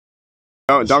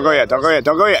Don't go yet. Don't go yet.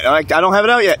 Don't go yet. I don't have it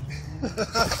out yet.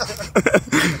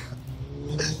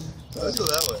 Let's go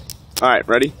that way. All right,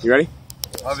 ready? You ready?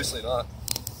 Obviously not.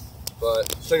 But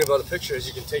the thing about a picture is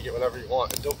you can take it whenever you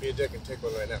want, and don't be a dick and take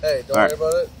one right now. Hey, don't worry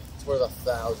about it. It's worth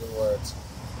 1,000 words.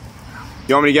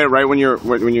 You want me to get it right when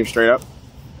you're straight up?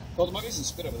 Hold the monkeys and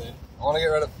spit over there. I want to get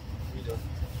rid of. What are you doing?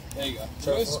 There you go.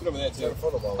 Try to spit over there too.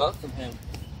 Huh? From him.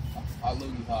 I love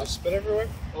you, hot. Spit everywhere?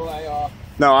 Oh,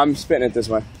 No, I'm spitting it this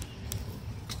way.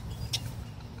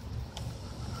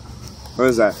 What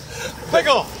is that?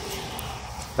 Pickle!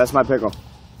 That's my pickle.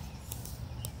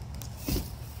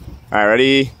 All right,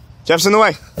 ready? Jeff's in the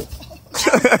way.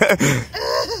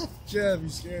 Jeff, you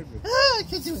scared me. I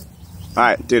can't do it. All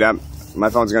right, dude, my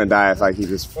phone's gonna die if I keep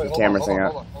this camera thing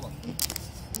out. Hold on.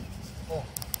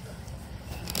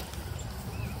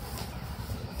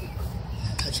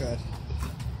 I tried.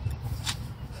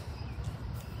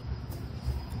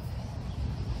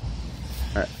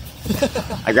 All right.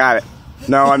 I got it.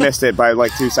 No, I missed it by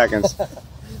like 2 seconds.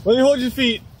 Let me hold your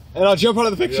feet, and I'll jump out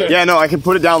of the picture. Yeah, no, I can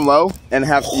put it down low and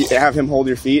have him hold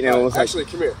your feet, and it'll look Actually,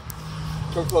 come here.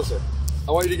 Come closer.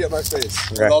 I want you to get my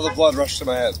face. Okay. With all the blood rushed to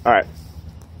my head. All right.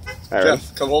 All right.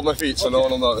 Jeff, come hold my feet so no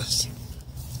one will notice.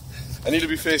 I need to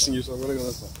be facing you, so I'm going to go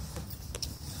this way.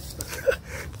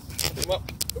 Come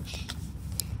up.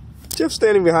 Jeff's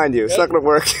standing behind you. It's not gonna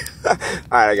work. All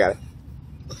right, I got it.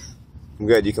 I'm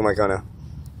good. You can let go now.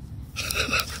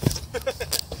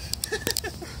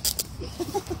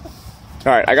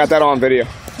 All right, I got that on video.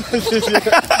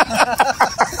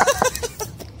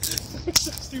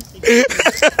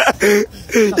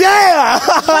 Yeah!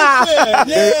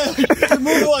 Yeah! You're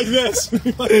moving like this.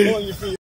 Like on your feet.